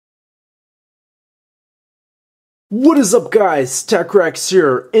What is up, guys? TechRex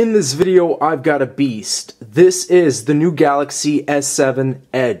here. In this video I've got a beast. This is the new Galaxy S7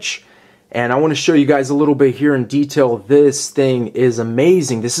 Edge, and I want to show you guys a little bit here in detail. This thing is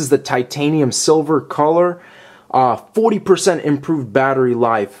amazing. This is the titanium silver color, 40% improved battery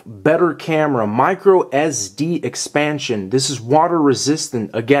life, better camera, micro SD expansion. This is water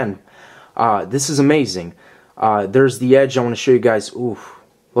resistant. Again, this is amazing. There's the Edge. I want to show you guys. Oof.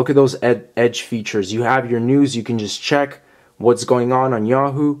 Look at those Edge features. You have your news. You can just check what's going on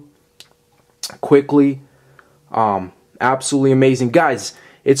Yahoo quickly. Absolutely amazing. Guys,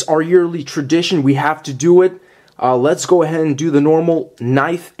 it's our yearly tradition. We have to do it. Let's go ahead and do the normal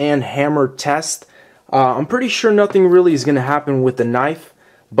knife and hammer test. I'm pretty sure nothing really is going to happen with the knife,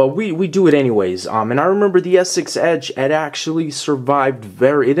 but we do it anyways. And I remember the S6 Edge, it actually survived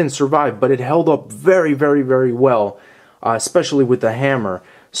it didn't survive, but it held up very, very, very well, especially with the hammer.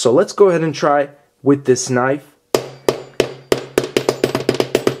 So let's go ahead and try with this knife,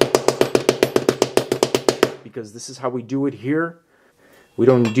 because this is how we do it here. We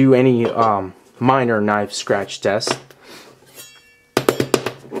don't do any minor knife scratch test.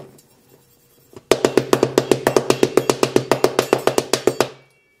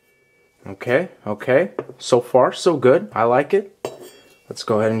 Okay, so far so good. I like it. Let's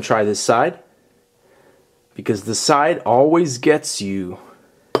go ahead and try this side, because the side always gets you.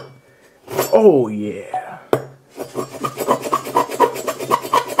 Oh yeah.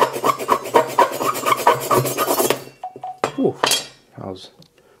 Whew. That was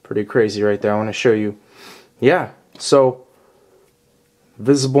pretty crazy right there. I want to show you. Yeah, so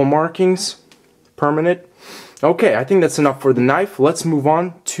visible markings, permanent. Okay, I think that's enough for the knife. Let's move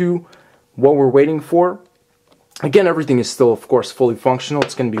on to what we're waiting for. Again, everything is still, of course, fully functional.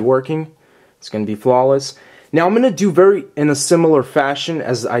 It's going to be working. It's going to be flawless. Now, I'm going to do in a similar fashion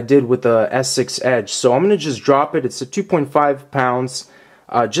as I did with the S6 Edge. So I'm going to just drop it. It's a 2.5 pounds,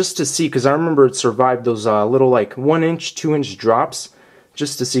 just to see, because I remember it survived those little like 1-inch, 2-inch drops,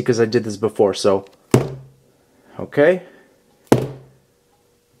 just to see, because I did this before. So, okay.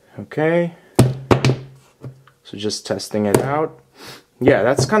 So just testing it out. Yeah,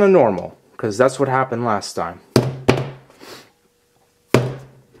 that's kind of normal, because that's what happened last time.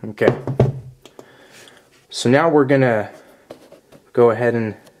 Okay. So now we're gonna go ahead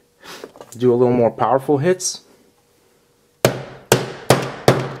and do a little more powerful hits.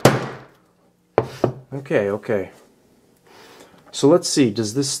 Okay. So let's see,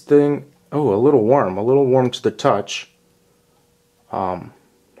 does this thing, oh, a little warm to the touch. I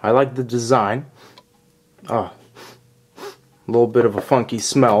like the design. A little bit of a funky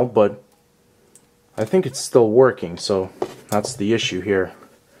smell, but I think it's still working, so that's the issue here.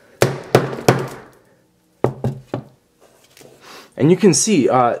 And you can see,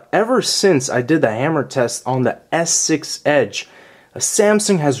 ever since I did the hammer test on the S6 Edge,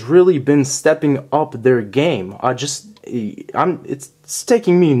 Samsung has really been stepping up their game. It's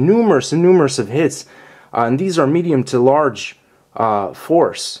taking me numerous of hits, and these are medium to large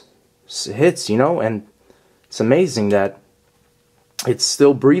force hits, you know, and it's amazing that it's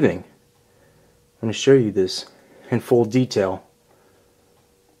still breathing. I'm going to show you this in full detail.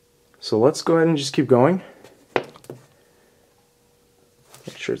 So let's go ahead and just keep going.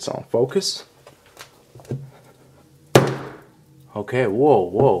 Make sure it's on focus. Okay,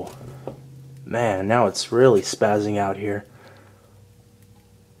 whoa. Man, now it's really spazzing out here.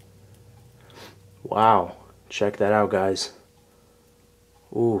 Wow, check that out, guys.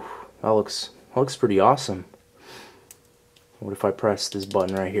 Ooh, that looks pretty awesome. What if I press this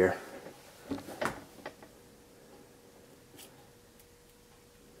button right here?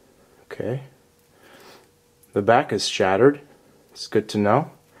 Okay. The back is shattered. It's good to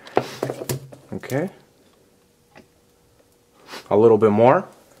know. Okay. A little bit more.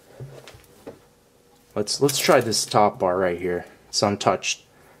 Let's try this top bar right here. It's untouched.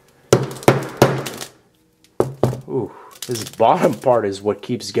 Ooh, this bottom part is what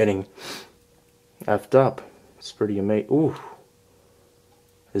keeps getting effed up. It's pretty amazing. Ooh.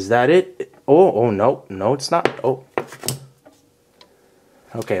 Is that it? Oh no, it's not. Oh.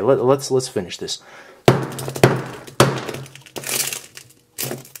 Okay, let's finish this.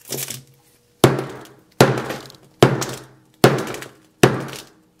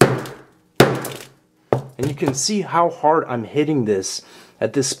 And you can see how hard I'm hitting this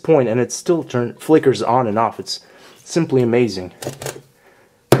at this point, and it still flickers on and off. It's simply amazing.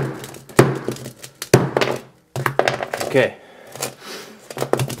 Okay.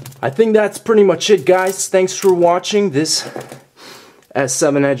 I think that's pretty much it, guys. Thanks for watching. This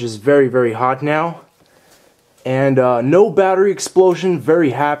S7 Edge is very, very hot now. And no battery explosion.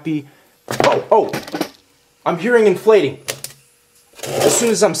 Very happy. Oh! I'm hearing inflating. As soon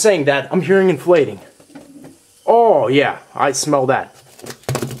as I'm saying that, I'm hearing inflating. Oh, yeah, I smell that.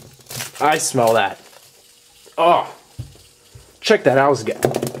 I smell that. Oh, check that out,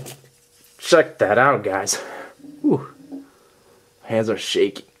 guys. Check that out, guys. Whew. Hands are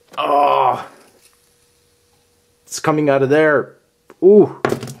shaking. Oh, it's coming out of there. Ooh.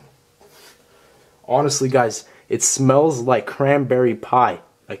 Honestly, guys, it smells like cranberry pie.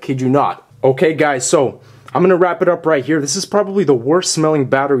 I kid you not. Okay, guys, so I'm gonna wrap it up right here. This is probably the worst smelling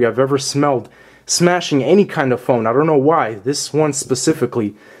battery I've ever smelled smashing any kind of phone. I don't know why. This one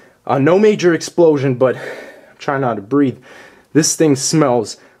specifically. No major explosion, but I'm trying not to breathe. This thing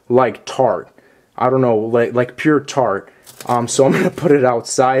smells like tart. I don't know, like pure tart. So I'm gonna put it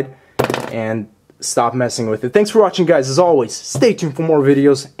outside and stop messing with it. Thanks for watching, guys. As always, stay tuned for more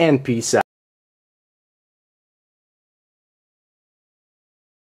videos, and peace out.